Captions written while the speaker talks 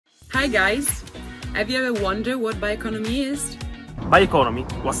Hi guys! Have you ever wondered what bioeconomy is? Bioeconomy,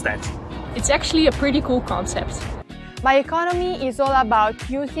 what's that? It's actually a pretty cool concept. Bioeconomy is all about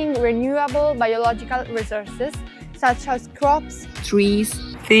using renewable biological resources such as crops, trees,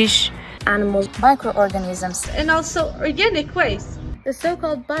 fish, animals, microorganisms, and also organic waste. The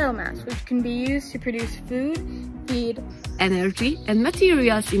so-called biomass, which can be used to produce food, feed, energy and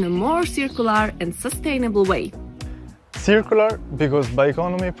materials in a more circular and sustainable way. Circular because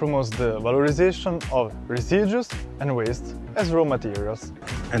bioeconomy promotes the valorization of residues and waste as raw materials.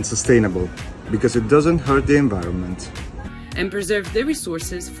 And sustainable because it doesn't hurt the environment. And preserve the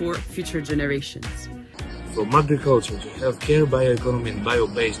resources for future generations. From agriculture to healthcare, bioeconomy and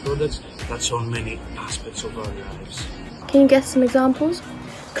bio-based products touch on many aspects of our lives. Can you guess some examples?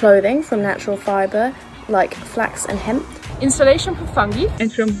 Clothing from natural fibre, like flax and hemp. Installation from fungi.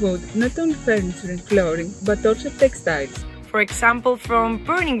 And from wood, not only furniture and clothing, but also textiles. For example, from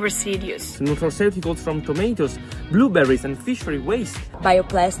burning residues. Nutraceuticals from tomatoes, blueberries and fishery waste.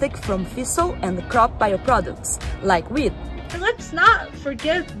 Bioplastic from thistle and crop bioproducts, like wheat. And let's not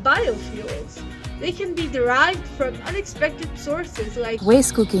forget biofuels. They can be derived from unexpected sources like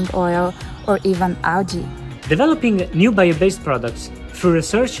waste cooking oil or even algae. Developing new bio-based products through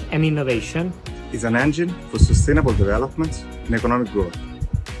research and innovation is an engine for sustainable development and economic growth.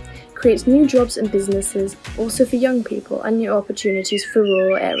 Creates new jobs and businesses, also for young people, and new opportunities for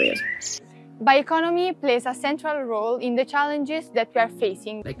rural areas. Bioeconomy plays a central role in the challenges that we are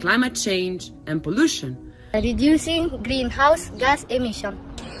facing, like climate change and pollution. Reducing greenhouse gas emissions.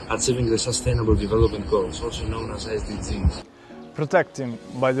 Achieving the Sustainable Development Goals, also known as SDGs. Protecting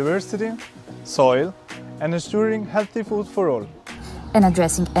biodiversity, soil, and ensuring healthy food for all. And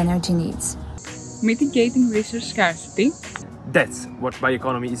addressing energy needs. Mitigating resource scarcity. That's what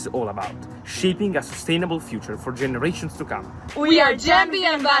bioeconomy is all about, shaping a sustainable future for generations to come. We are GenB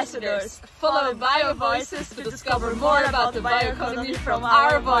Ambassadors. Follow Bio Voices to discover more about the bioeconomy from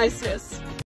our voices.